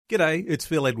G'day, it's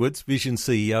Phil Edwards, Vision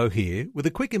CEO here, with a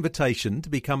quick invitation to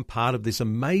become part of this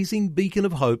amazing beacon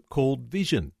of hope called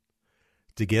Vision.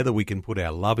 Together we can put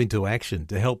our love into action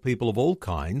to help people of all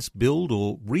kinds build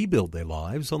or rebuild their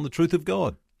lives on the truth of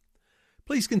God.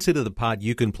 Please consider the part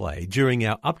you can play during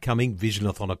our upcoming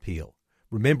Visionathon appeal,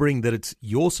 remembering that it's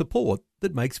your support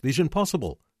that makes Vision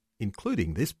possible,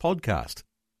 including this podcast.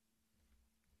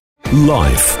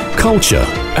 Life, culture,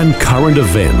 and current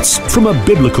events from a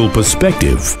biblical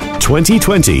perspective.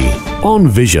 2020 on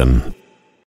Vision.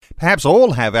 Perhaps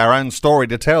all have our own story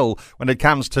to tell when it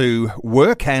comes to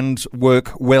work and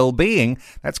work well-being.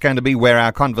 That's going to be where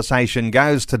our conversation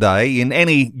goes today. In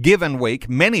any given week,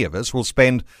 many of us will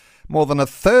spend more than a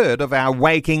third of our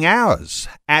waking hours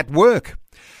at work.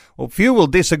 Well, few will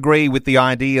disagree with the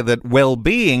idea that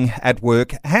well-being at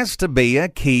work has to be a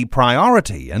key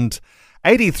priority, and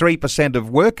 83%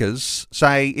 of workers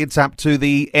say it's up to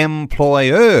the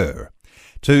employer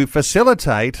to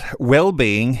facilitate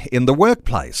well-being in the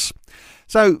workplace.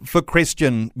 So for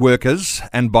Christian workers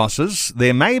and bosses,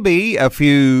 there may be a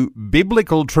few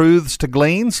biblical truths to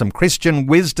glean, some Christian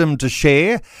wisdom to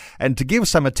share, and to give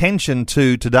some attention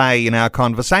to today in our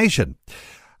conversation.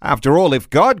 After all, if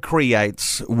God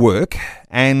creates work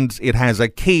and it has a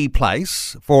key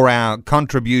place for our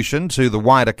contribution to the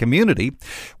wider community,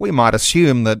 we might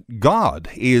assume that God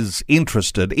is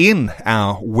interested in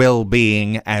our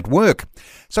well-being at work.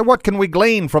 So what can we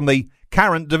glean from the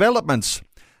current developments?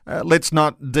 Let's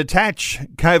not detach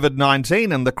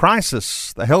COVID-19 and the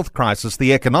crisis, the health crisis,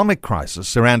 the economic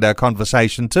crisis around our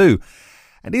conversation too.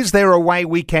 And is there a way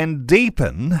we can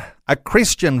deepen a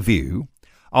Christian view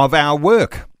of our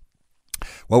work?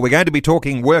 Well, we're going to be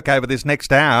talking work over this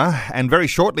next hour, and very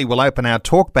shortly we'll open our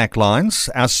talkback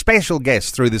lines. Our special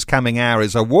guest through this coming hour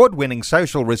is award-winning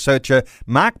social researcher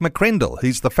Mark McCrindle.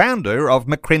 He's the founder of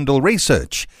McCrindle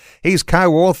Research. He's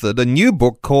co-authored a new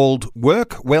book called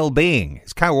Work Wellbeing.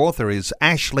 His co-author is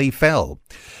Ashley Fell.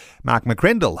 Mark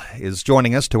McCrindle is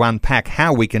joining us to unpack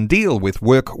how we can deal with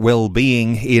work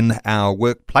well-being in our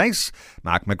workplace.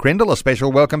 Mark McCrindle, a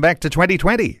special welcome back to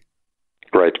 2020.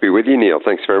 Great to be with you, Neil.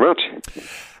 Thanks very much.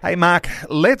 Hey, Mark,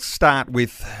 let's start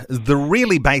with the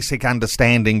really basic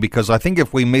understanding, because I think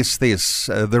if we miss this,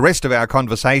 the rest of our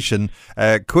conversation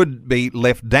could be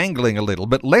left dangling a little.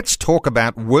 But let's talk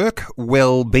about work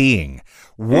well-being.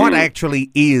 What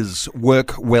actually is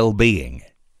work well-being?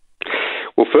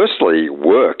 Well, firstly,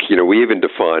 work, we even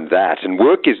define that. And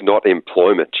work is not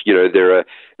employment. There are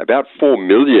about 4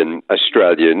 million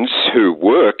Australians who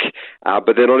work,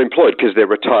 but they're not employed because they're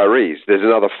retirees. There's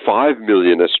another 5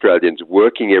 million Australians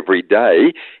working every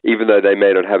day, even though they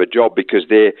may not have a job, because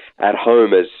they're at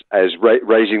home as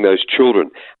raising those children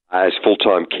as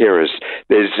full-time carers.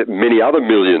 There's many other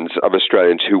millions of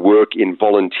Australians who work in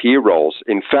volunteer roles.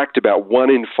 In fact, about 1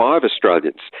 in 5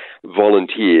 Australians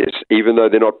volunteers. Even though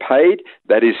they're not paid,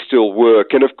 that is still work.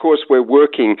 And of course, we're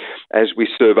working as we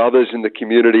serve others in the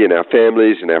community and our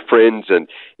families and our friends, and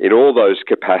in all those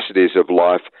capacities of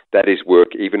life, that is work,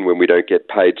 even when we don't get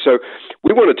paid. So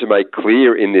we wanted to make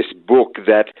clear in this book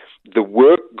that the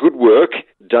work, good work,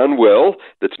 done well,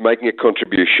 that's making a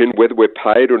contribution, whether we're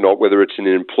paid or not, whether it's in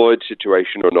an employed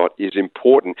situation or not, is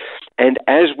important. And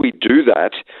as we do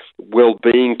that,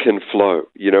 well-being can flow.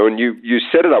 And you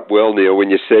set it up well, Neil,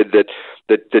 when you said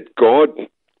that God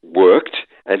worked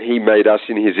and he made us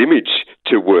in his image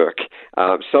to work.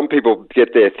 Some people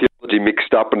get their theology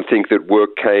mixed up and think that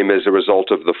work came as a result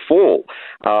of the fall.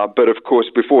 But of course,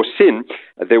 before sin,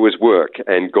 there was work,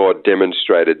 and God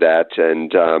demonstrated that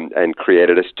and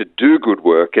created us to do good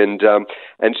work. And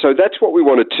so that's what we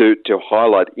wanted to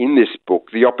highlight in this book,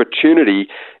 the opportunity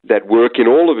that work in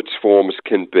all of its forms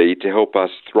can be to help us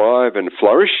thrive and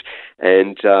flourish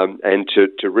and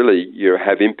to really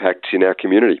have impacts in our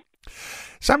community.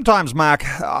 Sometimes, Mark,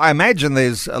 I imagine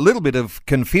there's a little bit of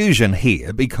confusion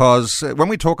here, because when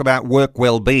we talk about work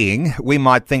well-being, we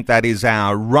might think that is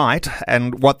our right,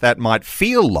 and what that might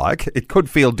feel like, it could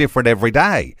feel different every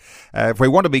day. If we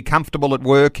want to be comfortable at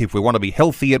work, if we want to be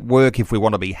healthy at work, if we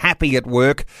want to be happy at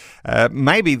work,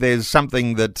 maybe there's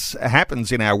something that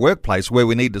happens in our workplace where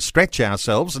we need to stretch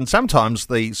ourselves, and sometimes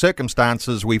the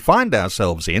circumstances we find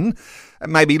ourselves in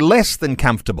may be less than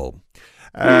comfortable.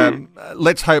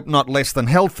 Let's hope not less than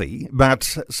healthy,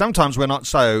 but sometimes we're not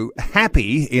so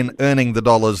happy in earning the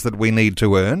dollars that we need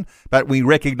to earn, but we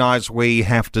recognise we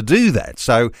have to do that.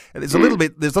 So there's a little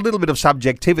bit of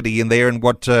subjectivity in there, and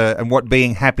what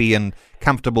being happy and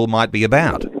comfortable might be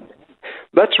about.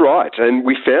 That's right. And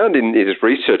we found in his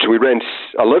research, we ran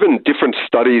 11 different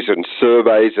studies and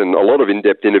surveys and a lot of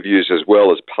in-depth interviews as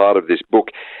well as part of this book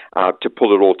to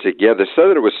pull it all together so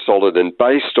that it was solid and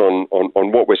based on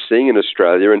what we're seeing in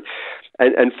Australia.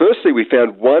 And firstly, we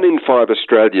found 1 in 5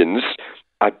 Australians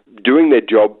are doing their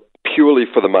job purely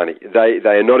for the money. They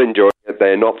are not enjoying it. They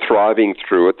are not thriving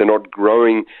through it. They're not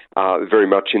growing very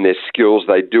much in their skills.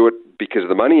 They do it because of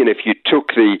the money. And if you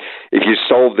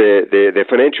solved their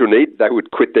financial need, they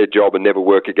would quit their job and never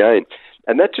work again.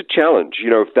 And that's a challenge,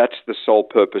 if that's the sole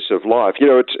purpose of life.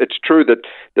 It's true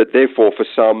that therefore for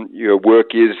some,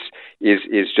 work is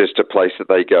just a place that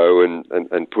they go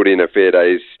and put in a fair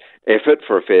day's effort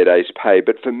for a fair day's pay.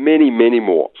 But for many, many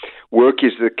more, work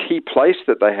is the key place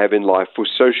that they have in life for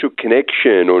social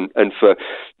connection and for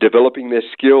developing their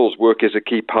skills. Work is a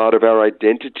key part of our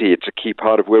identity. It's a key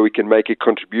part of where we can make a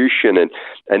contribution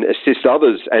and assist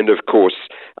others and, of course,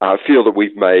 feel that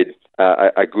we've made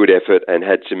a good effort and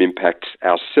had some impact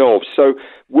ourselves. So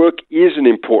work is an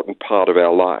important part of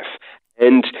our life.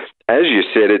 And as you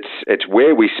said, it's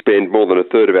where we spend more than a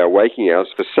third of our waking hours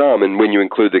for some, and when you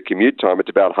include the commute time, it's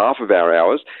about half of our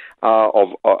hours of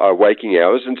our waking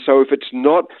hours. And so if it's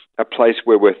not a place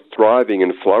where we're thriving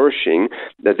and flourishing,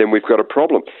 then we've got a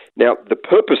problem. Now, the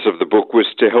purpose of the book was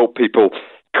to help people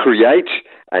create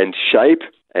and shape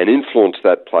and influence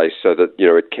that place so that,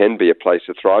 it can be a place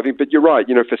of thriving. But you're right,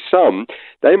 for some,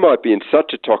 they might be in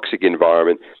such a toxic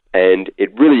environment and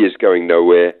it really is going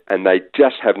nowhere and they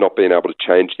just have not been able to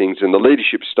change things. And the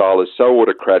leadership style is so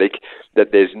autocratic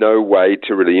that there's no way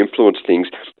to really influence things.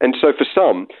 And so for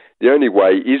some, the only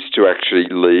way is to actually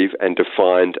leave and to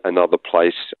find another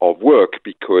place of work,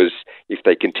 because if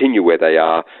they continue where they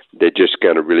are, they're just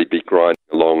going to really be grinding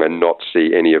along and not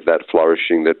see any of that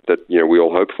flourishing that we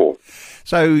all hope for.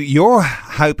 So you're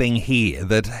hoping here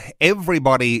that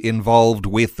everybody involved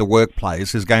with the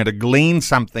workplace is going to glean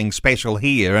something special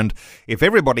here, and if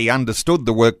everybody understood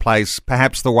the workplace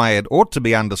perhaps the way it ought to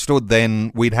be understood,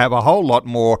 then we'd have a whole lot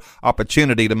more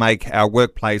opportunity to make our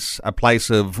workplace a place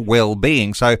of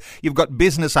well-being. So you've got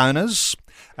business owners,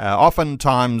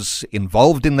 oftentimes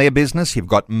involved in their business. You've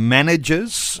got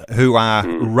managers who are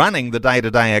running the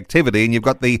day-to-day activity, and you've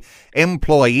got the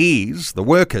employees, the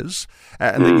workers,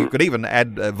 and then you could even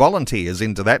add volunteers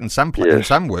into that in some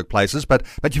workplaces.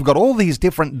 But you've got all these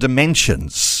different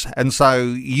dimensions, and so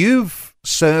you've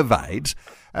surveyed.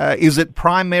 Is it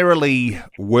primarily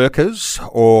workers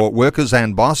or workers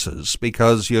and bosses?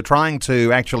 Because you're trying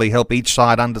to actually help each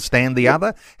side understand the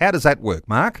other. How does that work,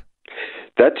 Mark?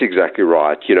 That's exactly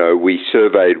right. We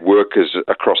surveyed workers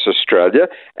across Australia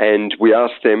and we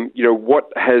asked them,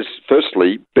 what has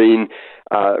firstly been,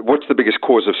 what's the biggest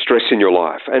cause of stress in your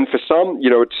life? And for some,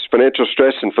 it's financial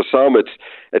stress, and for some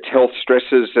it's health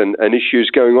stresses and issues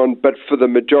going on. But for the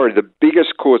majority, the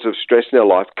biggest cause of stress in our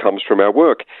life comes from our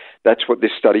work. That's what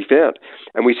this study found.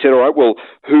 And we said, all right, well,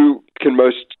 who can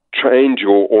most change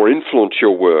or influence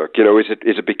your work? Is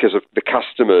it because of the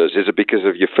customers? Is it because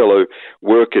of your fellow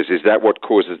workers? Is that what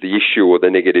causes the issue or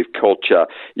the negative culture?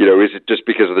 Is it just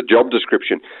because of the job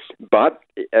description? But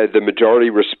the majority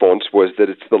response was that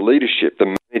it's the leadership,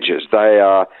 the managers. They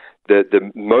are the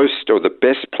most or the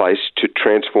best place to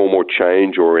transform or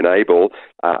change or enable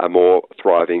a more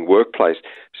thriving workplace.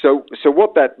 So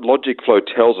what that logic flow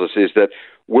tells us is that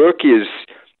work is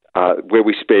where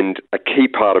we spend a key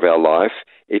part of our life.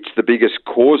 It's the biggest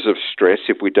cause of stress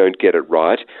if we don't get it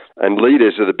right, and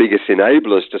leaders are the biggest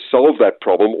enablers to solve that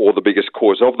problem or the biggest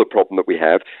cause of the problem that we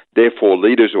have. Therefore,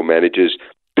 leaders or managers,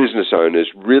 business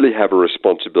owners really have a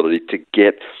responsibility to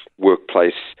get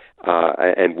workplace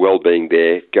and well-being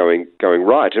there going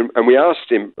right. And we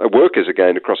asked workers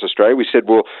again across Australia, we said,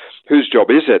 well, whose job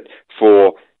is it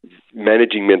for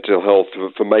managing mental health,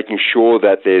 for making sure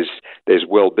that there's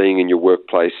well-being in your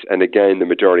workplace? And again, the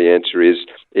majority answer is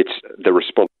it's the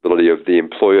responsibility of the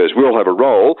employers. We all have a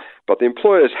role, but the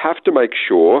employers have to make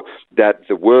sure that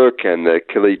the work and the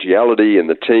collegiality and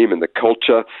the team and the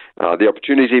culture, the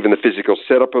opportunities, even the physical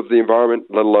setup of the environment,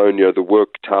 let alone the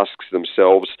work tasks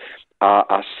themselves,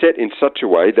 are set in such a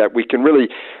way that we can really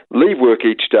leave work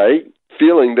each day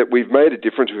feeling that we've made a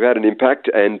difference, we've had an impact,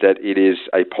 and that it is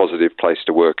a positive place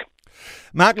to work.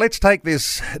 Mark, let's take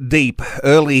this deep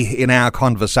early in our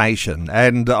conversation,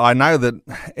 and I know that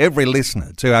every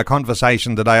listener to our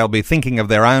conversation today will be thinking of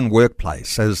their own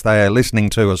workplace as they are listening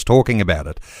to us talking about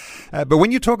it. But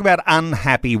when you talk about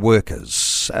unhappy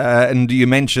workers, and you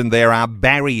mentioned there are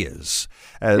barriers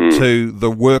to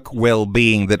the work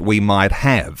well-being that we might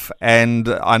have. And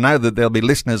I know that there'll be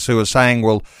listeners who are saying,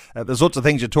 well, the sorts of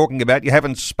things you're talking about, you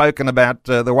haven't spoken about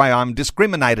the way I'm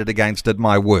discriminated against at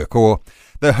my work, or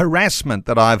the harassment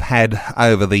that I've had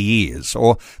over the years,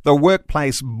 or the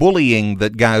workplace bullying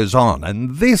that goes on.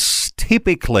 And this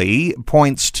typically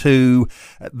points to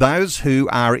those who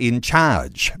are in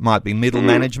charge. Might be middle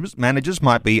managers,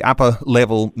 might be upper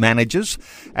level managers.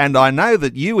 And I know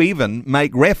that you even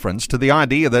make reference to the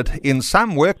idea that in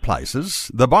some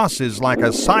workplaces, the boss is like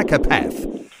a psychopath.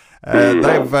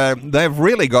 They've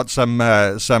really got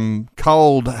some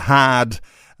cold, hard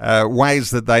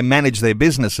ways that they manage their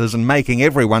businesses and making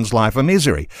everyone's life a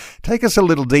misery. Take us a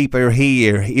little deeper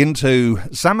here into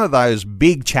some of those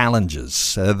big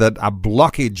challenges that are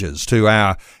blockages to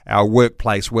our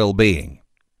workplace well-being.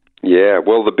 Yeah,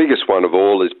 well, the biggest one of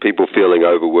all is people feeling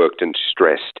overworked and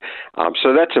stressed.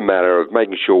 So that's a matter of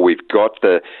making sure we've got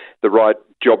the right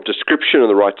job description and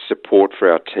the right support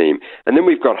for our team. And then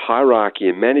we've got hierarchy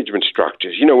and management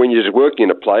structures. You know, when you're just working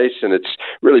in a place and it's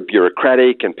really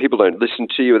bureaucratic and people don't listen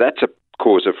to you, that's a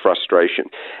cause of frustration.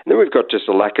 And then we've got just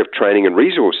a lack of training and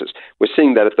resources. We're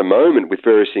seeing that at the moment with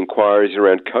various inquiries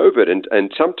around COVID,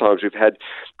 and sometimes we've had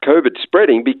COVID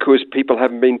spreading because people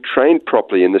haven't been trained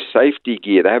properly in the safety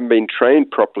gear. They haven't been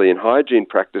trained properly in hygiene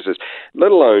practices,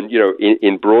 let alone, you know,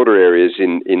 in broader areas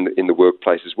in the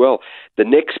workplace as well. The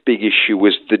next big issue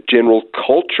was the general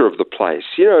culture of the place.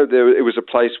 You know, it was a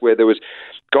place where there was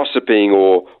gossiping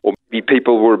or maybe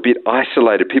people were a bit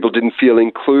isolated. People didn't feel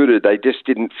included. They just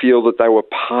didn't feel that they were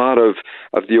part of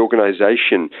the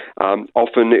organisation.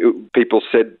 Often people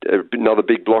said another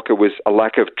big blocker was a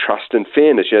lack of trust and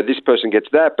fairness. You know, this person gets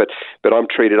that, but I'm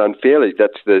treated unfairly.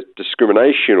 That's the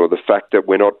discrimination or the fact that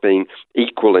we're not being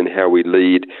equal in how we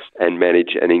lead and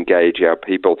manage and engage our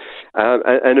people.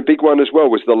 And a big one as well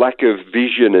was the lack of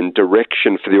vision and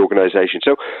direction for the organisation.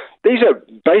 So these are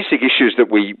basic issues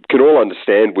that we can all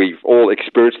understand. We've all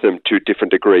experienced them to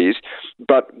different degrees,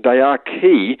 but they are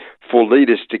key for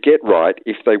leaders to get right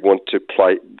if they want to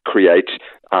create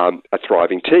a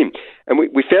thriving team. And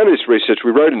we found in this research,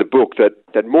 we wrote in the book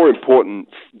that more important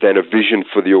than a vision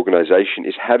for the organisation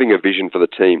is having a vision for the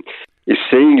team, is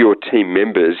seeing your team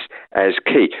members as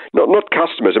key. Not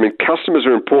customers. I mean, customers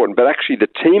are important, but actually the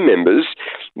team members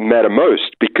matter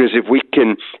most, because if we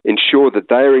can ensure that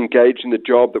they are engaged in the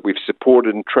job, that we've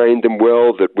supported and trained them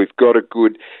well, that we've got a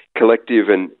good collective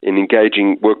and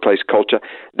engaging workplace culture,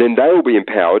 then they will be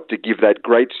empowered to give that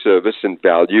great service and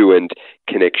value and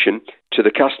connection to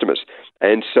the customers.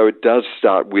 And so it does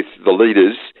start with the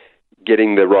leaders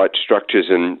getting the right structures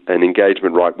and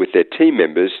engagement right with their team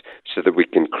members so that we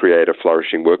can create a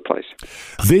flourishing workplace.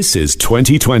 This is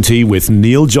 2020 with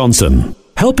Neil Johnson,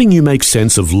 helping you make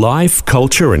sense of life,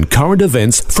 culture and current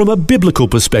events from a biblical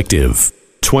perspective.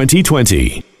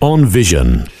 2020 on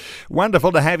Vision.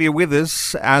 Wonderful to have you with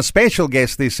us. Our special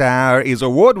guest this hour is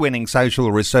award-winning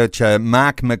social researcher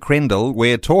Mark McCrindle.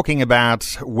 We're talking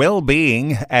about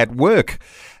well-being at work.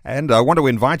 And I want to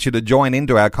invite you to join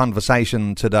into our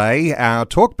conversation today. Our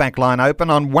talkback line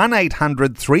open on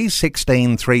 1800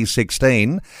 316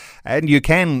 316. And you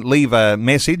can leave a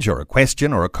message or a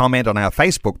question or a comment on our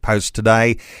Facebook post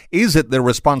today. Is it the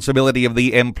responsibility of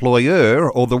the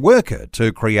employer or the worker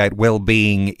to create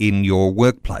well-being in your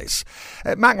workplace?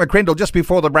 Mark McCrindle, just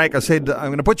before the break, I said I'm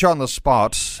going to put you on the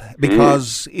spot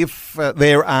because if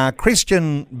there are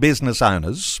Christian business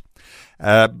owners,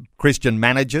 Christian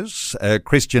managers,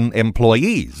 Christian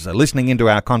employees listening into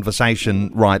our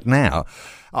conversation right now,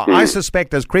 I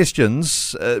suspect as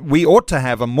Christians, we ought to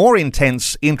have a more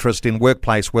intense interest in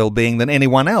workplace well-being than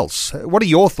anyone else. What are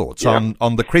your thoughts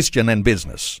on the Christian and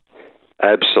business?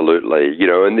 Absolutely. You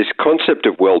know, and this concept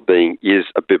of well-being is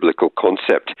a biblical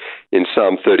concept. In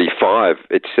Psalm 35,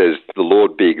 it says, "The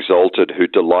Lord be exalted who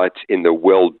delights in the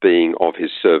well-being of his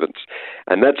servants."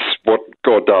 And that's what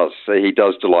God does. He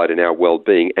does delight in our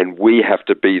well-being, and we have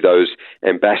to be those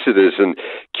ambassadors and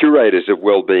curators of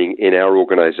well-being in our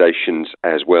organizations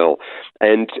as well.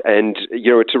 And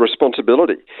you know, it's a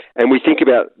responsibility. And we think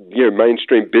about, you know,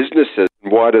 mainstream businesses.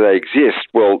 Why do they exist?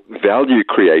 Well, value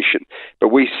creation. But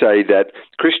we say that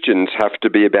Christians have to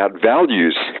be about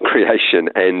values creation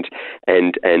and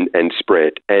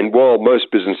spread. And while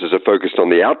most businesses are focused on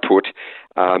the output,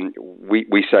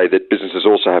 we say that businesses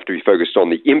also have to be focused on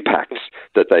the impacts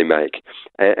that they make.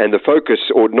 And the focus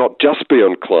ought not just be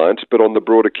on clients, but on the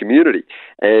broader community.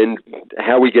 And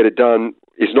how we get it done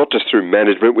is not just through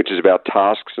management, which is about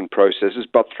tasks and processes,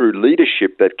 but through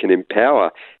leadership that can empower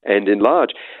and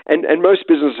enlarge. And most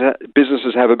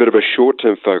businesses have a bit of a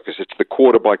short-term focus. It's the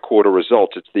quarter-by-quarter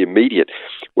results. It's the immediate.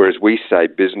 Whereas we say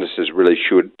businesses really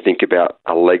should think about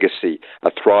a legacy,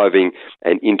 a thriving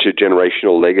and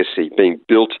intergenerational legacy being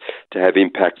built to have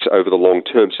impacts over the long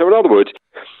term. So in other words,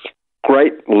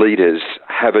 great leaders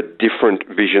have a different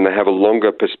vision. They have a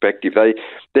longer perspective.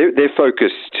 They're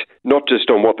focused not just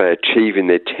on what they achieve in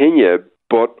their tenure,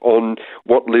 but on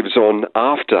what lives on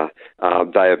after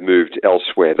they have moved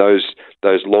elsewhere, those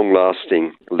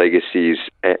long-lasting legacies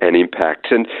and impacts.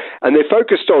 And they're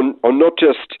focused on not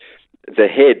just the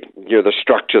head, the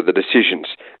structure, the decisions,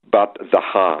 but the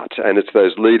heart. And it's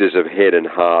those leaders of head and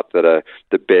heart that are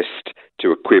the best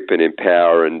to equip and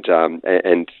empower and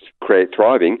create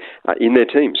thriving in their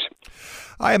teams.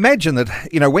 I imagine that,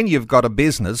 when you've got a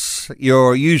business,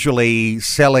 you're usually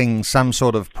selling some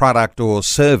sort of product or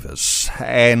service,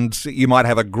 and you might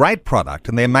have a great product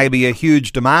and there may be a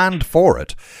huge demand for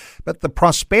it. But the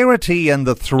prosperity and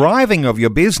the thriving of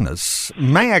your business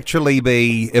may actually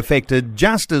be affected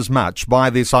just as much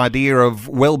by this idea of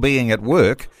well-being at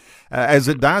work as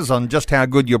it does on just how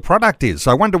good your product is.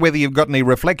 So I wonder whether you've got any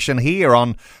reflection here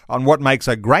on what makes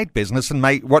a great business and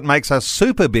what makes a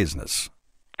super business.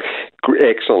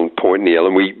 Excellent point, Neil,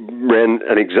 and we ran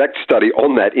an exact study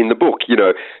on that in the book,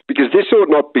 because this ought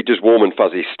not be just warm and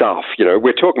fuzzy stuff.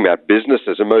 We're talking about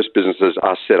businesses, and most businesses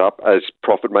are set up as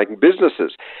profit-making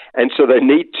businesses, and so they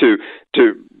need to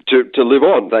live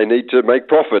on. They need to make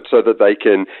profit so that they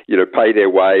can, pay their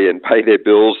way and pay their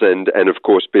bills and of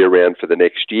course be around for the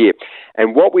next year.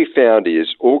 And what we found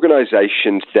is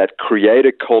organizations that create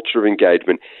a culture of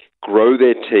engagement, grow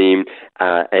their team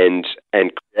and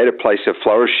create a place of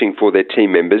flourishing for their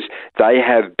team members, they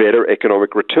have better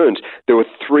economic returns. There were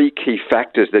three key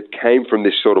factors that came from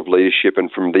this sort of leadership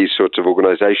and from these sorts of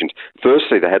organizations.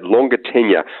 Firstly, they had longer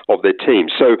tenure of their team.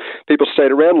 So people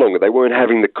stayed around longer. They weren't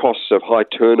having the costs of high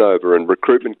turnover and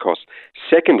recruitment costs.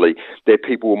 Secondly, their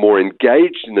people were more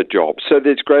engaged in the job. So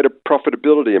there's greater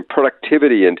profitability and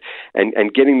productivity and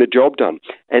getting the job done.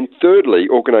 And thirdly,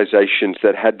 organizations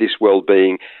that had this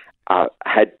well-being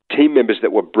had team members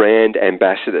that were brand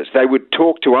ambassadors. They would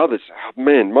talk to others. Oh,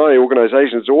 man, my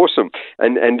organization is awesome,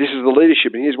 and this is the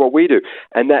leadership, and here's what we do.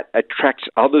 And that attracts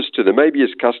others to them, maybe as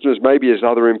customers, maybe as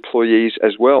other employees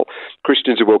as well.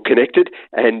 Christians are well connected,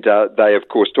 and they, of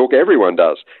course, talk. Everyone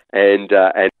does. And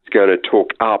it's going to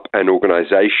talk up an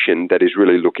organization that is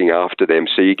really looking after them.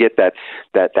 So you get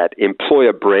that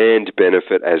employer brand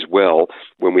benefit as well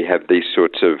when we have these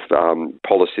sorts of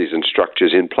policies and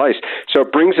structures in place. So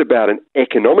it brings about an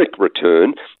economic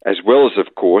return as well as,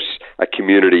 of course, a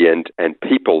community and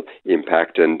people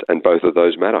impact, and both of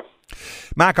those matter.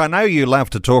 Mark, I know you love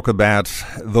to talk about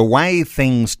the way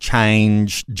things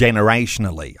change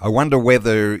generationally. I wonder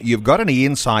whether you've got any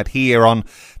insight here on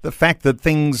the fact that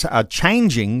things are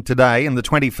changing today in the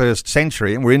 21st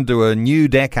century, and we're into a new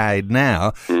decade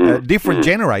now. Different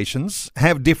generations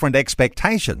have different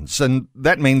expectations, and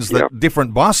that means that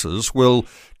different bosses will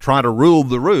try to rule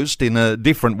the roost in a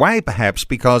different way, perhaps,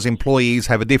 because employees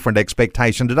have a different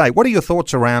expectation today. What are your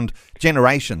thoughts around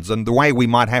generations and the way we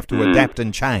might have to adapt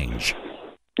and change?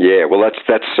 Yeah, well, that's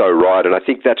so right. And I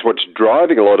think that's what's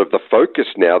driving a lot of the focus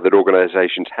now that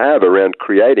organizations have around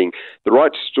creating the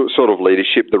right sort of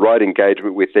leadership, the right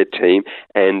engagement with their team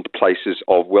and places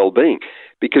of well-being.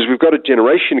 Because we've got a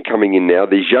generation coming in now,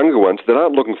 these younger ones, that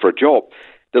aren't looking for a job.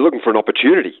 They're looking for an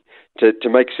opportunity to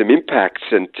make some impacts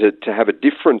and to have a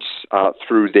difference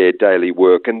through their daily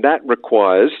work. And that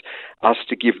requires us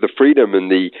to give the freedom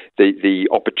and the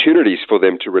opportunities for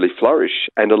them to really flourish,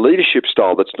 and a leadership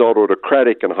style that's not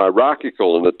autocratic and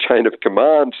hierarchical and a chain of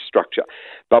command structure,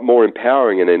 but more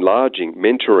empowering and enlarging,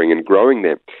 mentoring and growing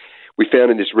them. We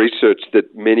found in this research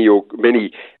that many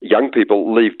young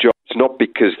people leave jobs not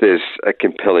because there's a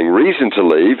compelling reason to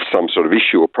leave, some sort of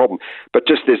issue or problem, but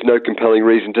just there's no compelling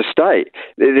reason to stay.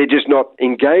 They're just not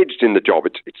engaged in the job.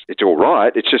 It's all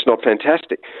right. It's just not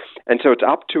fantastic. And so it's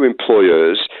up to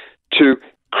employers to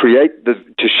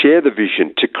share the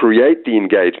vision, to create the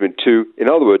engagement, to, in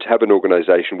other words, have an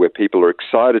organization where people are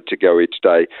excited to go each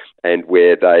day and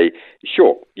where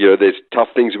there's tough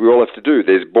things we all have to do.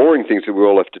 There's boring things that we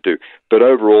all have to do. But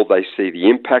overall, they see the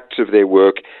impacts of their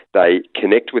work, they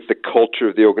connect with the culture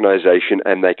of the organization,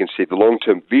 and they can see the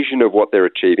long-term vision of what they're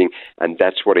achieving, and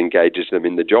that's what engages them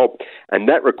in the job. And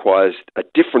that requires a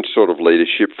different sort of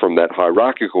leadership from that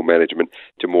hierarchical management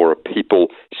to more a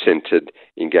people-centered,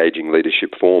 engaging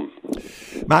leadership form.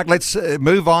 Mark, let's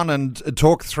move on and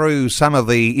talk through some of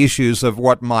the issues of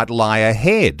what might lie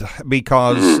ahead,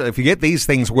 because if you get these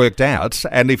things worked out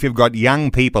and if you've got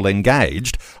young people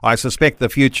engaged, I suspect the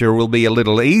future will be a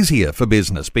little easier for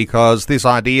business, because this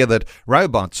idea that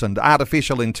robots and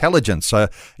artificial intelligence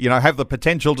have the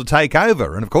potential to take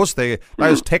over, and of course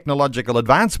those technological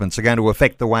advancements are going to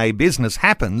affect the way business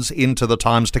happens into the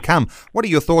times to come. What are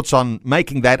your thoughts on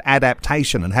making that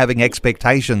adaptation and having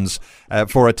expectations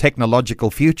for a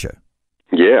technological future?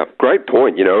 Yeah, great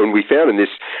point. And we found in this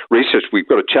research, we've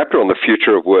got a chapter on the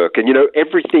future of work. And,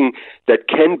 everything that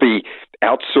can be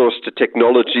outsourced to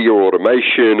technology or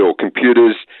automation or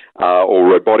computers or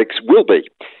robotics will be.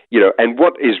 And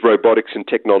what is robotics and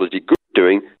technology good at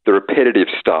doing? The repetitive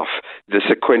stuff, the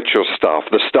sequential stuff,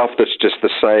 the stuff that's just the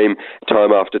same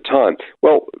time after time.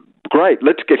 Well, great.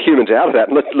 Let's get humans out of that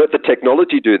and let the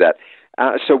technology do that.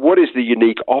 So what is the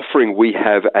unique offering we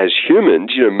have as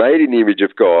humans, made in the image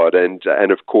of God and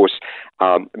of course,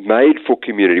 made for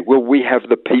community? Well, we have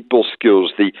the people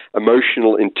skills, the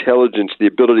emotional intelligence, the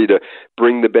ability to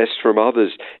bring the best from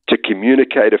others, to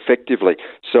communicate effectively.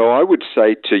 So I would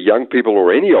say to young people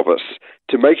or any of us,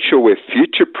 to make sure we're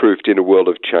future-proofed in a world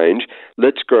of change,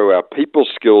 let's grow our people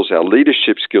skills, our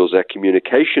leadership skills, our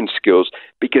communication skills,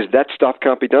 because that stuff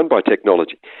can't be done by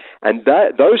technology. And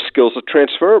those skills are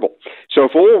transferable. So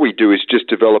if all we do is just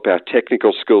develop our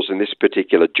technical skills in this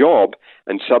particular job,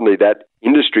 and suddenly that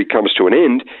industry comes to an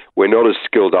end, we're not as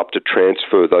skilled up to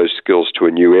transfer those skills to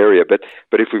a new area. But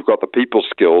if we've got the people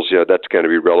skills, that's going to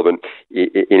be relevant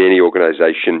in any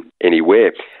organization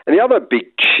anywhere. And the other big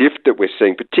shift that we're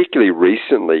seeing, particularly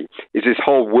recently, is this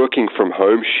whole working from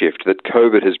home shift that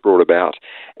COVID has brought about.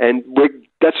 And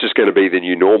that's just going to be the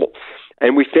new normal.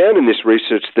 And we found in this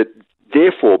research that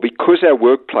therefore, because our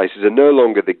workplaces are no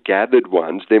longer the gathered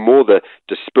ones, they're more the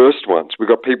dispersed ones. We've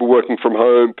got people working from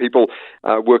home, people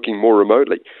working more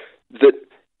remotely.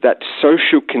 That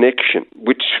social connection,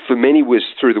 which for many was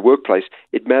through the workplace,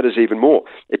 it matters even more.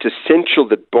 It's essential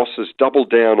that bosses double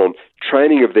down on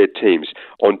training of their teams,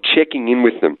 on checking in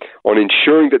with them, on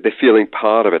ensuring that they're feeling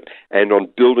part of it, and on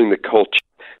building the culture.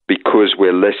 Because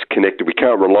we're less connected. We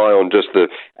can't rely on just the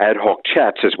ad hoc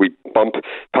chats as we bump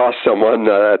past someone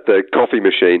at the coffee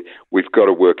machine. We've got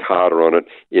to work harder on it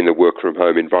in the work from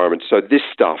home environment. So this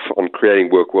stuff on creating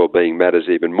work well-being matters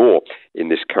even more in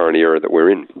this current era that we're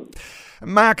in.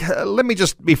 Mark, let me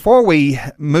just, before we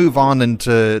move on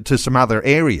into some other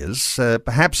areas,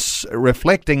 perhaps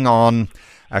reflecting on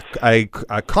a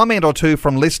comment or two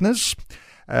from listeners.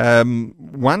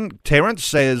 One, Terence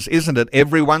says, isn't it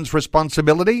everyone's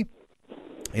responsibility?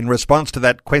 In response to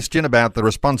that question about the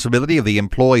responsibility of the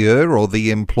employer or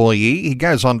the employee, he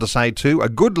goes on to say too, a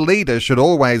good leader should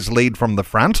always lead from the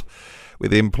front,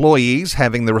 with employees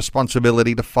having the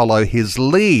responsibility to follow his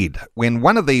lead. When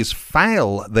one of these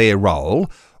fail their role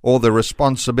or the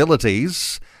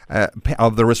responsibilities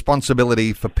of the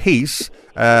responsibility for peace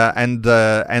and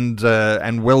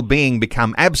well-being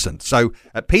become absent. So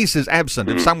peace is absent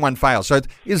if someone fails. So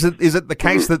is it the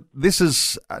case that this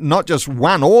is not just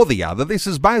one or the other? This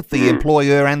is both the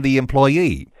employer and the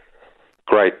employee.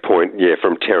 Great point,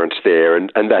 from Terence there,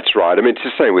 and that's right. I mean, it's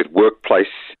the same with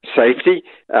workplace safety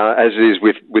as it is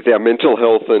with our mental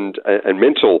health and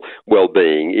mental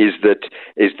well-being. Is that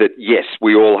yes,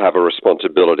 we all have a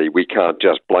responsibility. We can't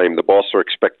just blame the boss or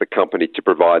expect the company to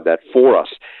provide that for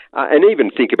us. And even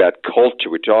think about culture,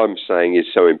 which I'm saying is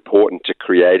so important to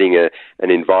creating an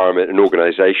environment, an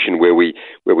organisation where we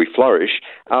flourish.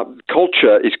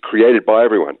 Culture is created by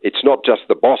everyone. It's not just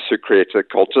the boss who creates a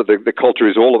culture. The culture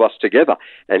is all of us together,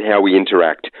 and how we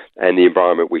interact and the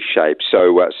environment we shape.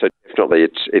 So definitely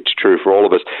it's true for all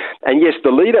of us. And yes,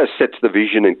 the leader sets the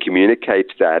vision and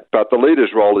communicates that, but the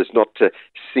leader's role is not to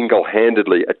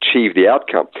single-handedly achieve the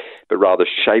outcome, but rather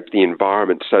shape the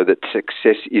environment so that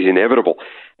success is inevitable.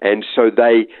 And so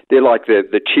they're like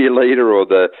the cheerleader or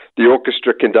the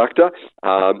orchestra conductor,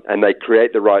 and they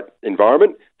create the right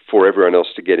environment for everyone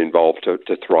else to get involved to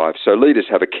thrive. So leaders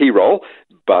have a key role,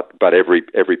 but every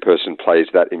person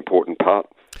plays that important part.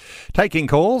 Taking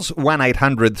calls,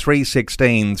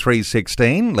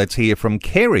 1-800-316-316. Let's hear from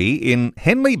Kerry in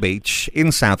Henley Beach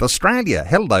in South Australia.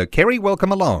 Hello, Kerry.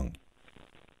 Welcome along.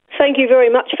 Thank you very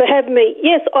much for having me.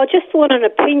 Yes, I just want an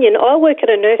opinion. I work at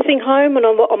a nursing home and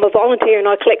I'm a volunteer and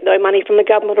I collect no money from the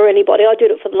government or anybody. I do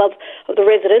it for the love of the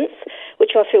residents,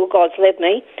 which I feel God's led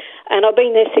me. And I've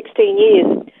been there 16 years.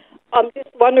 I'm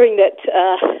just wondering that,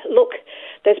 look,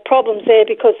 there's problems there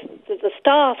because the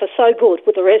staff are so good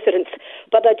with the residents,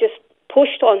 but they're just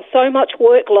pushed on so much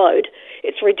workload.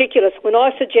 It's ridiculous. When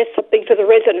I suggest something for the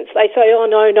residents, they say, oh,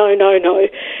 no. And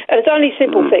it's only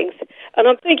simple things. And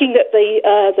I'm thinking that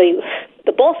the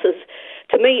bosses,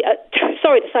 to me,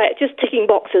 sorry to say it, just ticking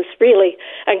boxes, really,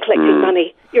 and collecting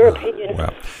money. Your opinion?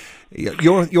 Well,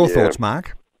 your thoughts,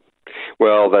 Mark?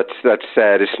 Well, that's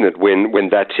sad, isn't it? When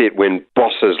that's it, when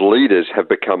bosses, leaders have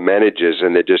become managers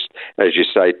and they're just, as you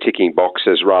say, ticking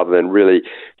boxes rather than really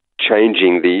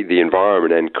changing the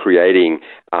environment and creating,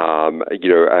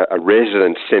 a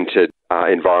resident-centered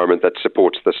environment that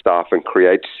supports the staff and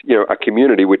creates, a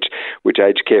community which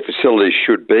aged care facilities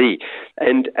should be.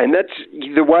 And that's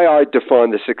the way I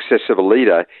define the success of a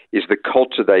leader is the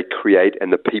culture they create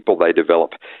and the people they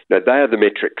develop. Now, they are the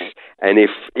metrics. And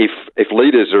if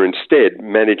leaders are instead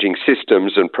managing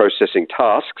systems and processing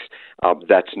tasks,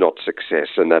 that's not success,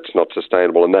 and that's not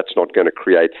sustainable, and that's not going to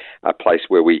create a place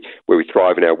where we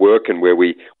thrive in our work and where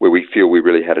we feel we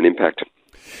really had an impact.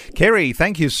 Kerry,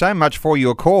 thank you so much for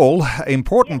your call.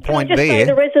 Important point there. Say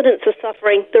the residents are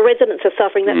suffering. The residents are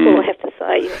suffering. That's all I have to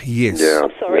say. Yes. Yeah,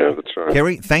 I'm sorry. Yeah, that's right.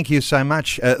 Kerry, thank you so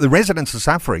much. The residents are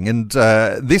suffering, and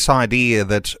this idea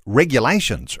that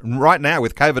regulations, right now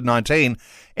with COVID-19,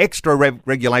 extra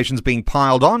regulations being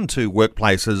piled on to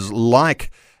workplaces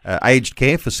like aged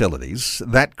care facilities,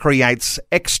 that creates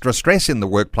extra stress in the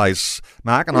workplace,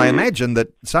 Mark, and I imagine that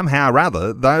somehow or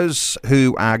other those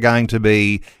who are going to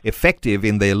be effective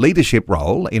in their leadership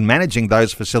role in managing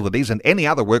those facilities and any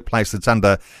other workplace that's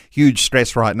under huge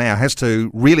stress right now has to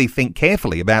really think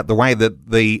carefully about the way that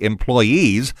the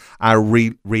employees are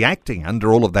reacting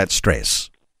under all of that stress.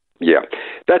 Yeah,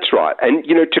 that's right. And,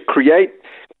 to create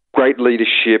great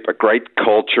leadership, a great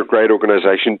culture, great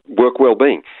organisation, work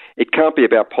well-being. It can't be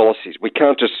about policies. We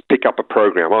can't just pick up a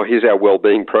program. Oh, here's our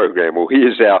well-being program, or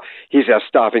here's our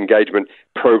staff engagement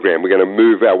program. We're going to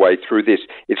move our way through this.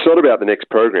 It's not about the next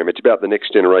program. It's about the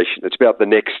next generation. It's about the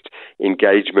next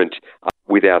engagement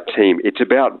with our team. It's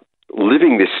about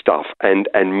living this stuff and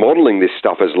modelling this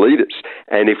stuff as leaders.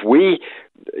 And if we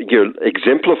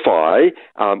exemplify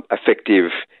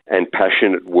effective and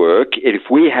passionate work, if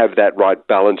we have that right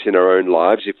balance in our own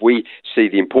lives, if we see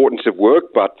the importance of work,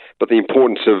 but the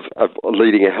importance of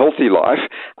leading a healthy life,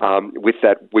 with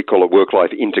that we call it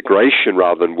work-life integration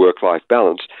rather than work-life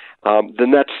balance,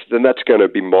 then that's going to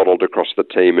be modelled across the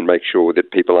team and make sure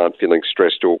that people aren't feeling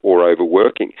stressed or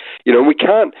overworking. We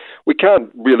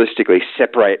can't realistically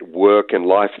separate work and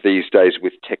life these days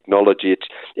with technology.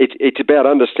 It's about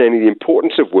understanding the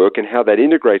importance of work and how that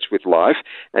integrates with life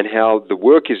and how the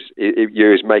work is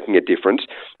making a difference,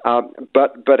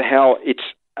 but how it's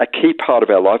a key part of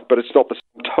our life, but it's not the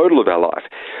total of our life.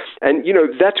 And,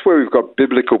 that's where we've got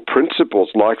biblical principles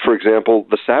like, for example,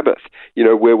 the Sabbath,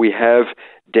 where we have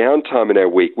downtime in our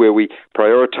week, where we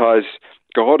prioritize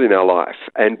God in our life,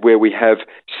 and where we have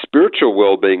spiritual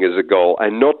well-being as a goal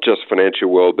and not just financial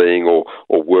well-being or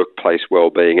workplace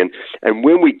well-being. And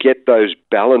when we get those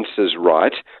balances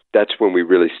right, that's when we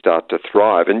really start to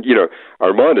thrive. And, I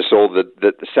remind us all that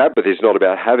the Sabbath is not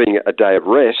about having a day of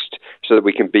rest so that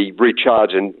we can be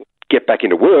recharged and get back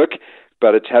into work,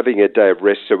 but it's having a day of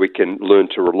rest so we can learn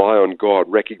to rely on God,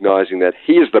 recognizing that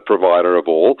He is the provider of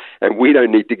all, and we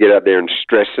don't need to get out there and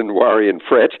stress and worry and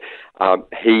fret.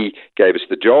 He gave us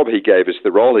the job, He gave us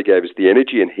the role, He gave us the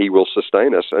energy, and He will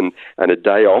sustain us. And a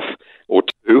day off or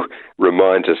two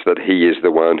reminds us that He is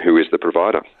the one who is the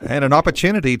provider. And an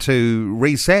opportunity to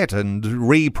reset and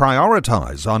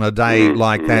reprioritise on a day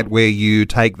like that where you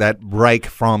take that break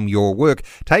from your work.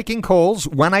 Taking calls,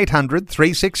 1800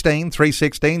 316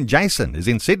 316. Jason is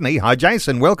in Sydney. Hi,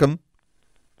 Jason. Welcome.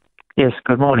 Yes,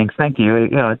 good morning. Thank you.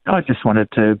 I just wanted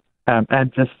to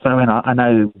add, just so, and I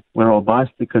know we're all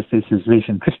biased because this is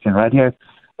Vision Christian Radio,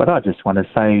 but I just want to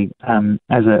say,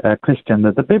 as a Christian,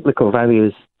 that the biblical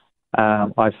values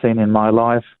I've seen in my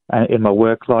life, in my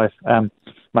work life.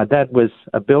 My dad was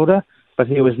a builder, but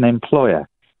he was an employer.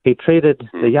 He treated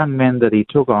the young men that he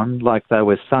took on like they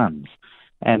were sons.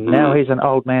 And now he's an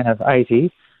old man of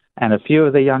 80, and a few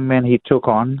of the young men he took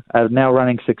on are now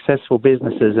running successful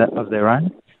businesses of their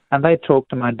own. And they talk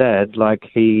to my dad like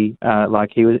he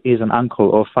is an uncle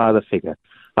or father figure.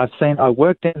 I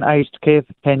worked in aged care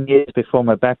for 10 years before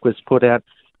my back was put out,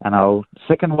 and I'll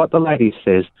second what the lady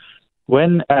says.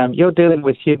 When you're dealing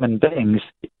with human beings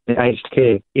in the aged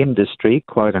care industry,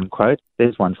 quote unquote,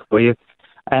 there's one for you,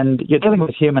 and you're dealing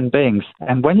with human beings,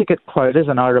 and when you get quotas,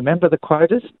 and I remember the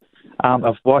quotas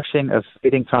of washing, of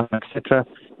feeding time, etc.,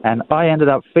 and I ended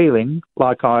up feeling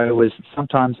like I was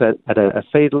sometimes at a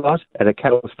feedlot, at a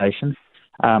cattle station,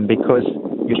 because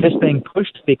you're just being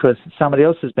pushed because somebody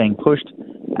else is being pushed,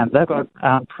 and they've got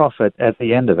profit at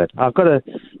the end of it. I've got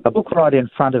a book right in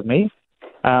front of me,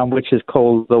 which is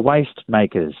called The Waste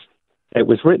Makers. It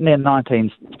was written in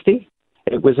 1960.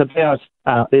 It was about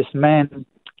this man,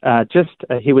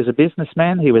 he was a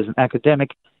businessman, he was an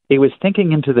academic, he was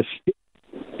thinking into the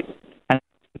future, and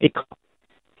he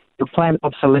planned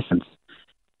obsolescence.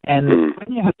 And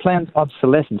when you have planned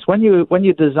obsolescence, when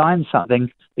you design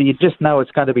something, you just know it's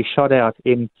going to be shot out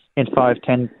in 5,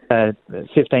 10,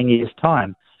 15 years'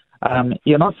 time.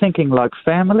 You're not thinking like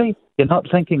family. You're not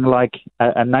thinking like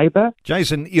a neighbour.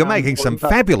 Jason, you're making some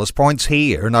fabulous points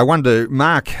here, and I wonder,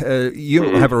 Mark, you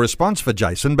have a response for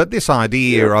Jason, but this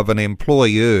idea of an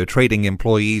employer treating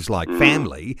employees like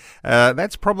family,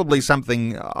 that's probably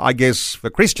something, I guess,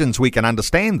 for Christians we can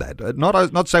understand that.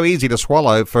 Not so easy to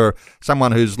swallow for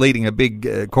someone who's leading a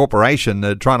big corporation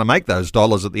trying to make those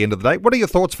dollars at the end of the day. What are your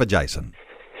thoughts for Jason?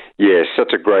 Yes,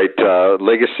 such a great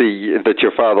legacy that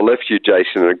your father left you,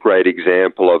 Jason, and a great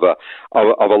example of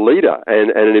a leader and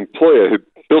an employer who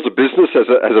built a business as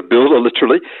a builder,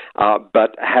 literally,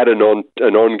 but had an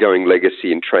ongoing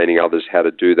legacy in training others how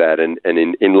to do that and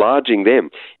in enlarging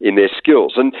them in their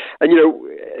skills. And you know,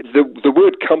 the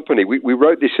word company, we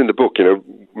wrote this in the book. You know,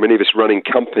 many of us running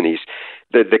companies.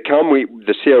 The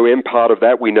COM part of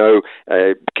that, we know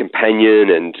companion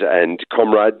and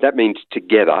comrade, that means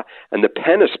together. And the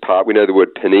panis part, we know the word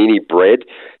panini, bread.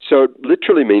 So it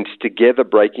literally means together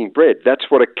breaking bread. That's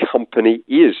what a company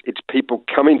is. It's people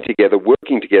coming together,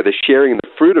 working together, sharing the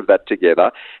fruit of that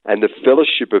together, and the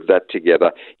fellowship of that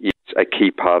together is a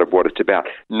key part of what it's about.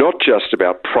 Not just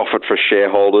about profit for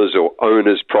shareholders or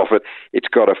owners' profit. It's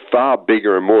got a far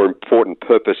bigger and more important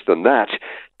purpose than that,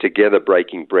 together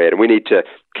breaking bread. And we need to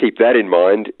keep that in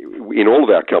mind in all of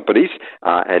our companies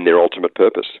and their ultimate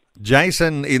purpose.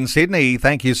 Jason in Sydney,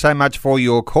 thank you so much for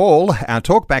your call. Our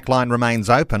talkback line remains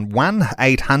open,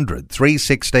 1-800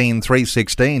 316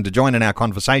 316 to join in our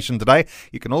conversation today.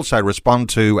 You can also respond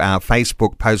to our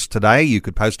Facebook post today. You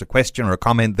could post a question or a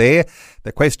comment there.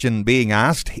 The question being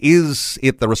asked, is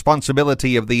it the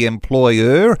responsibility of the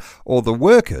employer or the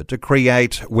worker to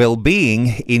create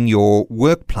well-being in your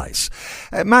workplace?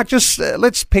 Mark, just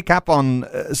let's pick up on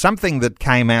something that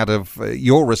came out of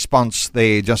your response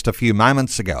there just a few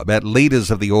moments ago about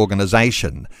leaders of the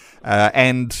organisation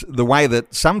and the way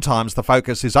that sometimes the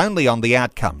focus is only on the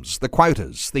outcomes, the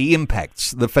quotas, the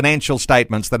impacts, the financial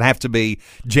statements that have to be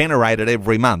generated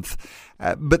every month.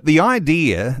 But the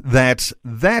idea that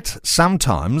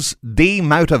sometimes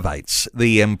demotivates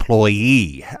the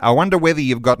employee. I wonder whether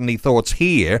you've got any thoughts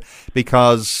here,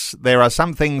 because there are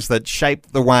some things that shape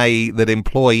the way that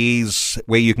employees,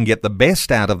 where you can get the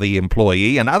best out of the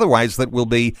employee, and other ways that will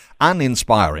be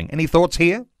uninspiring. Any thoughts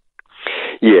here?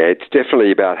 Yeah, it's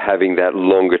definitely about having that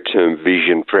longer-term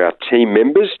vision for our team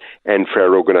members and for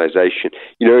our organisation.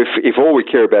 You know, if all we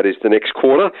care about is the next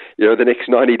quarter, you know, the next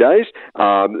 90 days,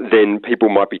 then people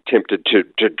might be tempted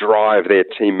to drive their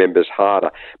team members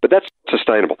harder. But that's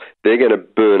sustainable. They're going to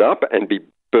burn up and be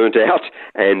burnt out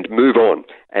and move on,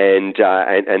 and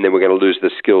then we're going to lose the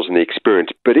skills and the experience.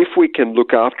 But if we can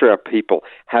look after our people,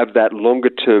 have that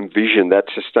longer-term vision,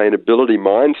 that sustainability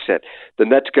mindset, then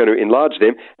that's going to enlarge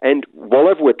them. And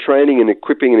while we're training and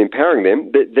equipping and empowering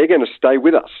them, they're going to stay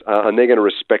with us, and they're going to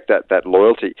respect that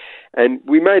loyalty. And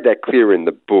we made that clear in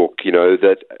the book, you know,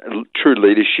 that true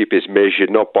leadership is measured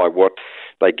not by what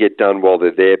they get done while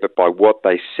they're there, but by what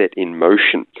they set in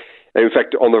motion. And in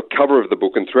fact, on the cover of the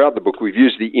book and throughout the book, we've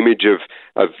used the image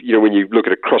of you know, when you look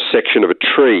at a cross-section of a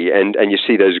tree and you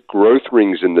see those growth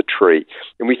rings in the tree.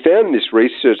 And we found in this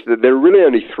research that there are really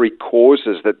only three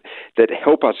causes that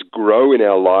help us grow in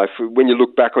our life. When you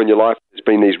look back on your life, there's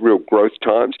been these real growth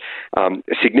times.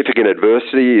 Significant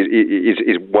adversity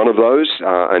is one of those.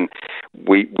 And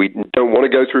we don't want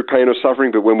to go through pain or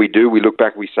suffering, but when we do, we look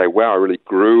back, we say, wow, I really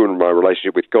grew in my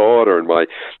relationship with God or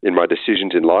in my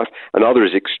decisions in life. Another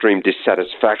is extreme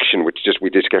dissatisfaction, we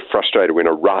just get frustrated, we're in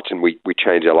a rut and we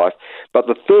change our life. But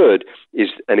the third is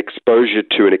an exposure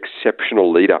to an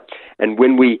exceptional leader. And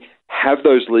when we have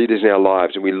those leaders in our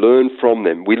lives and we learn from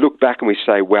them, we look back and we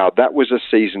say, wow, that was a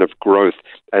season of growth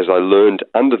as I learned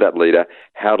under that leader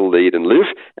how to lead and live,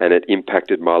 and it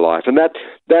impacted my life. And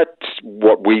that's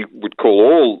what we would call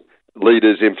all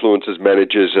leaders, influencers,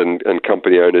 managers, and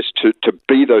company owners to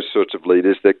be those sorts of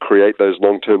leaders that create those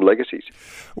long-term legacies.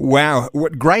 Wow,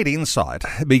 what great insight,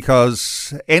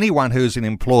 because anyone who's an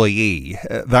employee,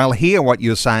 they'll hear what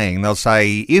you're saying. They'll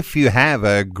say, if you have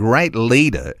a great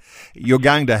leader, you're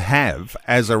going to have,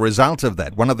 as a result of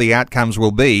that, one of the outcomes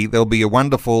will be there'll be a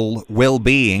wonderful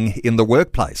well-being in the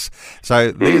workplace. So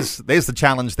there's the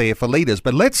challenge there for leaders.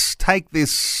 But let's take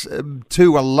this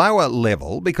to a lower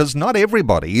level, because not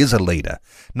everybody is a leader.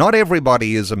 Not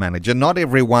everybody is a manager. Not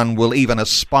everyone will even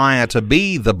aspire to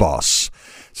be the boss.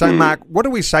 So, Mark, what do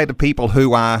we say to people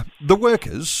who are the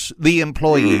workers, the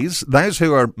employees, those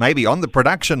who are maybe on the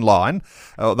production line,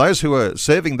 or those who are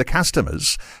serving the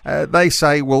customers? They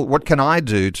say, well, what can I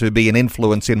do to be an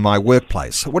influence in my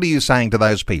workplace? What are you saying to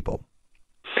those people?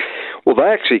 Well,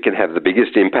 they actually can have the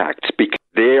biggest impact because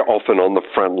they're often on the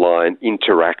front line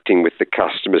interacting with the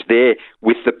customers. They're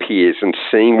with the peers and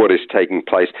seeing what is taking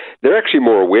place. They're actually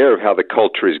more aware of how the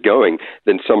culture is going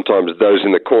than sometimes those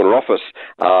in the corner office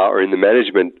or in the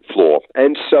management floor.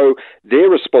 And so their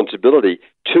responsibility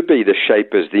to be the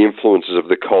shapers, the influencers of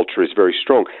the culture is very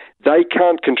strong. They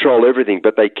can't control everything,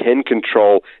 but they can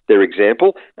control their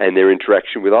example and their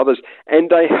interaction with others. And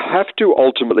they have to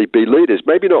ultimately be leaders,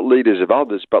 maybe not leaders of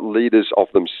others, but leaders of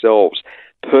themselves.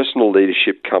 Personal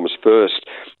leadership comes first.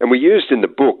 And we used in the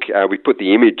book, we put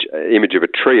the image of a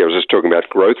tree. I was just talking about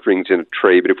growth rings in a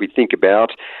tree, but if we think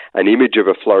about an image of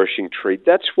a flourishing tree,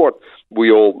 that's what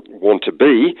we all want to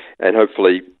be, and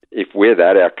hopefully if we're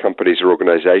that, our companies or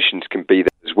organisations can be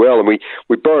that as well. And we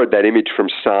borrowed that image from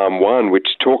Psalm 1, which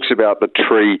talks about the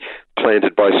tree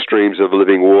planted by streams of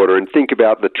living water, and think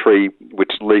about the tree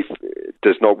which leaf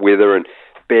does not wither and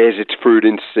bears its fruit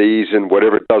in season,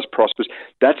 whatever it does prospers.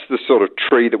 That's the sort of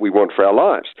tree that we want for our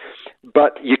lives.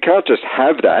 But you can't just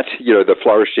have that, the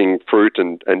flourishing fruit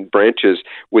and branches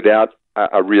without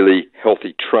a really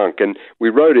healthy trunk. And we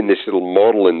wrote in this little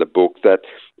model in the book that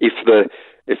if the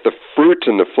fruit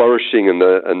and the flourishing and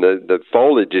the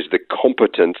foliage is the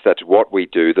competence, that's what we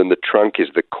do, then the trunk is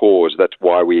the cause, that's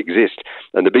why we exist.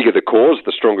 And the bigger the cause,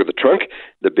 the stronger the trunk,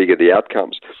 the bigger the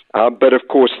outcomes. But of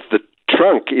course, the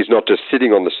trunk is not just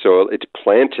sitting on the soil, it's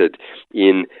planted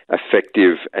in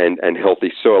effective and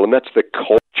healthy soil. And that's the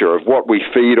culture of what we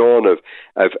feed on,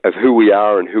 of who we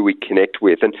are and who we connect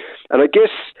with. And I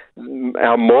guess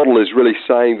our model is really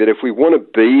saying that if we want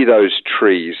to be those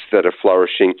trees that are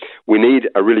flourishing, we need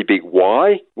a really big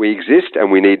why we exist,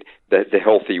 and we need the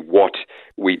healthy what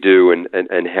we do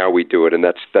and how we do it, and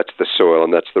that's the soil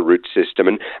and that's the root system,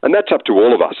 and that's up to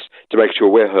all of us to make sure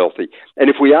we're healthy. And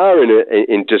if we are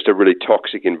in just a really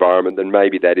toxic environment, then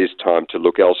maybe that is time to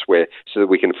look elsewhere so that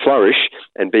we can flourish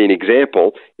and be an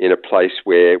example in a place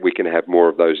where we can have more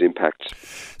of those impacts.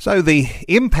 So the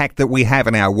impact that we have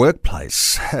in our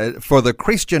workplace for the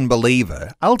Christian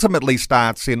believer ultimately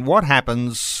starts in what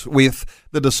happens with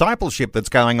the discipleship that's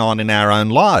going on in our own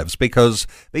lives, because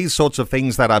these sorts of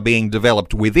things that are being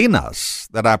developed within us,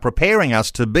 that are preparing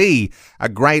us to be a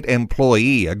great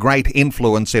employee, a great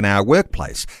influence in our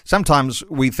workplace. Sometimes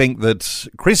we think that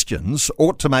Christians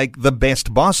ought to make the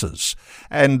best bosses.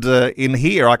 And in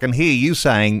here, I can hear you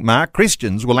saying, Mark,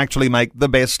 Christians will actually make the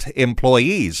best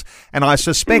employees. And I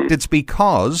suspect it's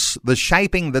because the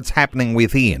shaping that's happening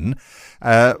within,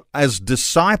 as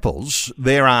disciples,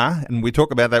 there are, and we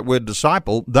talk about that word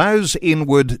disciple, those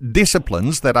inward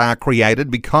disciplines that are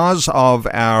created because of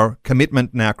our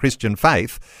commitment in our Christian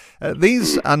faith.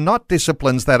 These are not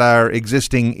disciplines that are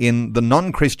existing in the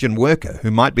non-Christian worker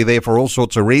who might be there for all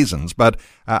sorts of reasons, but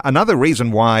another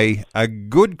reason why a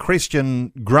good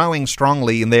Christian growing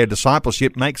strongly in their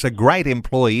discipleship makes a great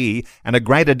employee and a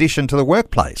great addition to the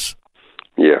workplace.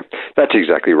 Yeah, that's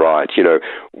exactly right.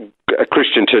 A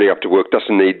Christian turning up to work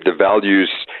doesn't need the values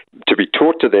to be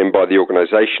taught to them by the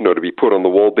organisation or to be put on the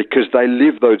wall, because they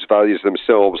live those values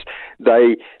themselves.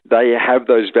 They have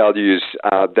those values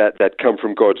that come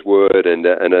from God's Word and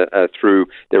through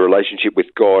their relationship with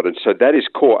God, and so that is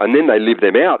core. And then they live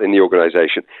them out in the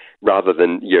organisation rather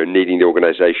than needing the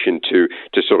organisation to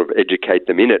sort of educate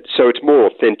them in it. So it's more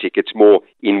authentic. It's more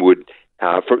inward.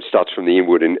 It starts from the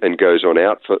inward and goes on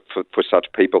out for such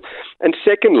people. And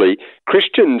secondly,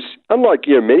 Christians, unlike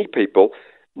many people,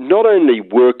 not only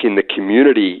work in the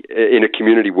community, in a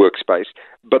community workspace,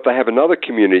 but they have another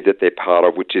community that they're part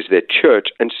of, which is their church.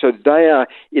 And so they are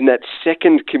in that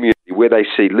second community where they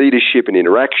see leadership and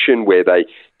interaction, where they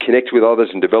connect with others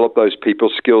and develop those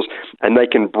people skills, and they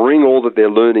can bring all that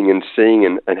they're learning and seeing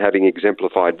and having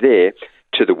exemplified there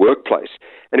to the workplace.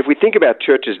 And if we think about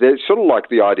churches, they're sort of like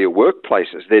the ideal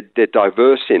workplaces. They're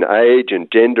diverse in age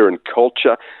and gender and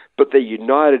culture, but they're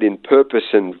united in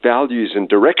purpose and values and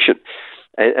direction.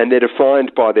 And they're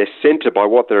defined by their centre, by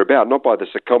what they're about, not by the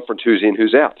circumference, who's in,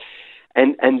 who's out.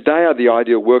 And they are the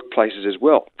ideal workplaces as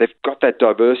well. They've got that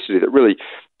diversity that really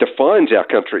defines our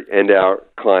country and our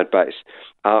client base.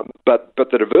 But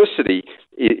the diversity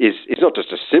is not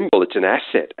just a symbol, it's an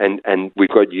asset. And we've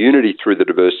got unity through the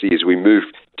diversity as we move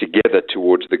together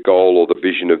towards the goal or the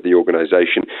vision of the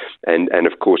organisation. And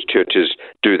of course, churches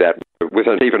do that with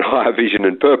an even higher vision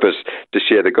and purpose to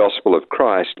share the gospel of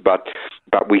Christ. But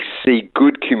we see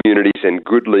good communities and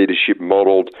good leadership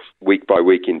modelled week by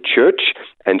week in church.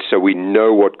 And so we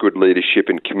know what good leadership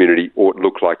and community ought to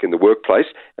look like in the workplace,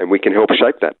 and we can help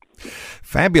shape that.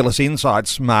 Fabulous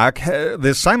insights, Mark.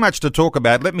 There's so much to talk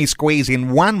about. Let me squeeze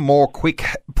in one more quick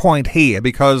point here,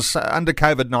 because under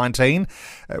COVID-19,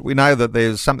 we know that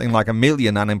there's something like 1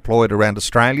 million unemployed around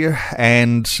Australia,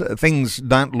 and things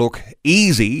don't look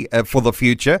easy for the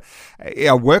future.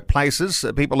 Our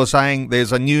workplaces, people are saying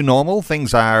there's a new normal.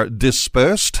 Things are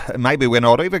dispersed. Maybe we're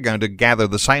not even going to gather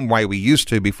the same way we used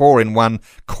to before in one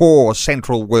core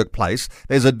central workplace.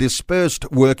 There's a dispersed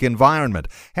work environment.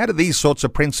 How do these sorts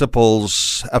of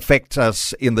principles affect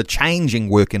us in the changing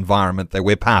work environment that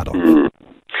we're part of?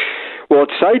 Well,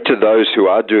 I'd say to those who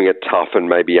are doing it tough and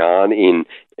maybe aren't in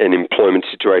an employment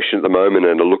situation at the moment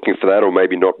and are looking for that, or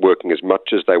maybe not working as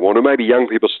much as they want, or maybe young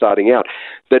people starting out,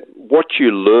 that what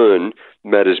you learn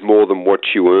matters more than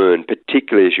what you earn,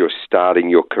 particularly as you're starting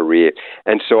your career.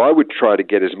 And so I would try to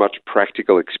get as much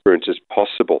practical experience as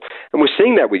possible. And we're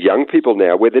seeing that with young people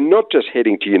now, where they're not just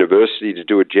heading to university to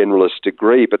do a generalist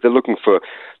degree, but they're looking for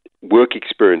work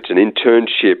experience and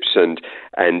internships and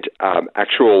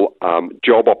actual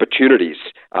job opportunities,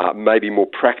 maybe more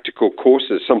practical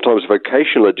courses, sometimes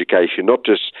vocational education, not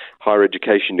just higher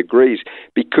education degrees,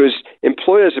 because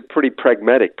employers are pretty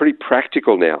pragmatic, pretty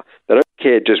practical now. They don't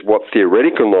care just what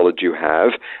theoretical knowledge you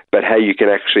have, but how you can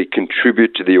actually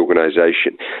contribute to the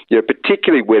organisation. You know,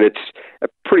 particularly when it's a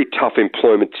pretty tough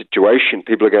employment situation,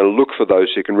 people are going to look for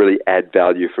those who can really add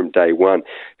value from day one,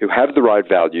 who have the right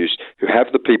values, who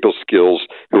have the people skills,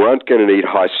 who aren't going to need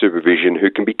high supervision, who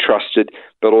can be trusted,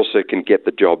 but also can get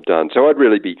the job done. So I'd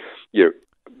really be,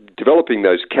 developing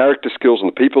those character skills and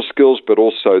the people skills, but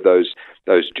also those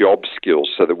job skills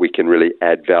so that we can really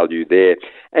add value there.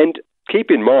 And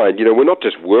keep in mind, we're not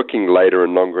just working later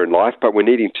and longer in life, but we're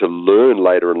needing to learn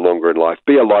later and longer in life.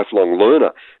 Be a lifelong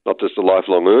learner, not just a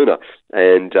lifelong earner,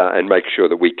 and make sure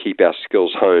that we keep our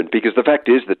skills honed. Because the fact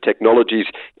is that technologies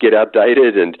get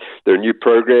outdated and there are new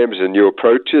programs and new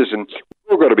approaches, and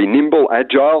we've got to be nimble,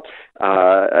 agile,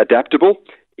 adaptable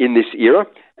in this era.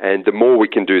 And the more we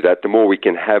can do that, the more we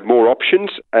can have more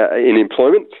options in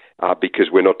employment,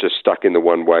 because we're not just stuck in the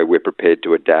one way, we're prepared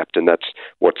to adapt. And that's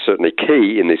what's certainly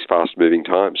key in these fast-moving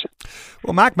times.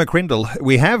 Well, Mark McCrindle,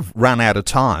 we have run out of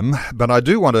time, but I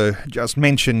do want to just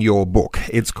mention your book.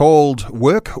 It's called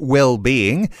Work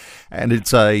Wellbeing, and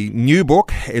it's a new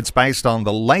book. It's based on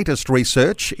the latest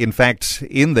research. In fact,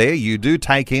 in there, you do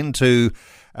take into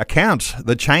account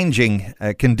the changing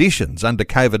conditions under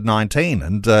COVID-19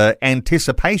 and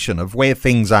anticipation of where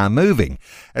things are moving.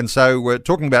 And so we're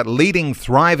talking about leading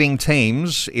thriving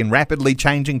teams in rapidly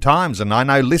changing times. And I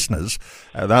know listeners,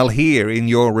 they'll hear in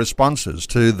your responses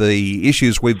to the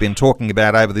issues we've been talking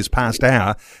about over this past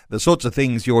hour, the sorts of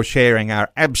things you're sharing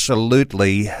are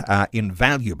absolutely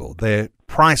invaluable. They're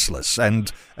priceless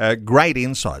and great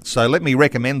insights. So let me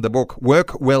recommend the book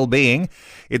Work Wellbeing.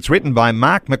 It's written by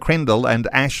Mark McCrindle and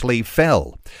Ashley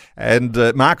Fell. And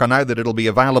Mark, I know that it'll be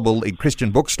available in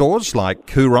Christian bookstores like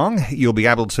Koorong. You'll be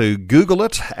able to Google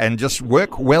it and just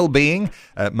Work Wellbeing,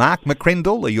 Mark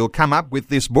McCrindle. You'll come up with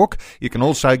this book. You can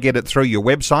also get it through your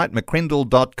website,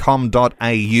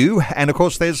 mccrindle.com.au. And of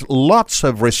course, there's lots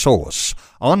of resource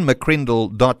on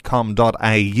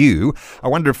mccrindle.com.au. I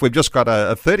wonder if we've just got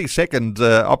a 30-second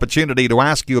opportunity to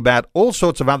ask you about all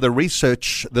sorts of other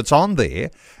research that's on there,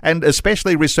 and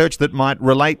especially research that might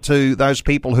relate to those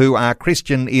people who are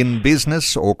Christian in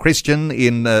business or Christian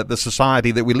in the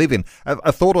society that we live in.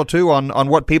 A thought or two on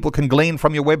what people can glean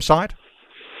from your website?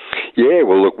 Yeah,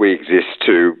 well, look, we exist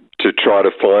to try to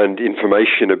find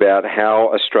information about how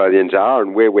Australians are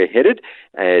and where we're headed,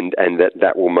 and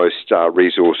that will most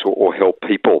resource or help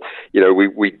people.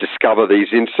 We discover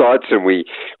these insights and we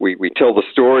tell the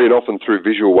story, and often through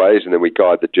visual ways, and then we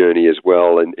guide the journey as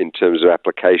well in terms of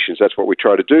applications. That's what we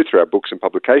try to do through our books and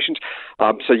publications.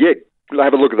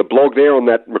 Have a look at the blog there on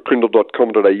that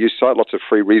mccrindle.com.au site. Lots of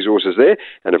free resources there.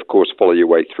 And, of course, follow your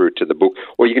way through to the book.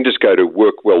 Or you can just go to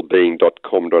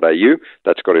workwellbeing.com.au.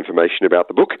 That's got information about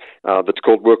the book that's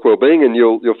called Work Wellbeing, and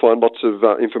you'll find lots of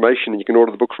information, and you can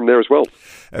order the book from there as well.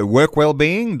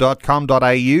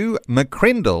 Workwellbeing.com.au,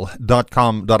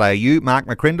 mccrindle.com.au. Mark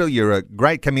McCrindle, you're a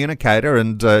great communicator,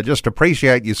 and just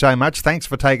appreciate you so much. Thanks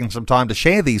for taking some time to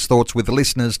share these thoughts with the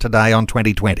listeners today on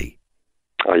 2020.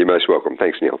 Oh, you're most welcome.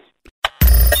 Thanks, Neil.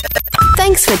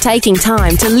 Thanks for taking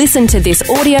time to listen to this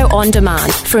audio on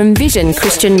demand from Vision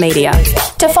Christian Media.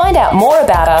 To find out more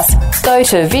about us, go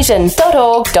to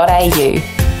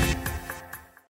vision.org.au.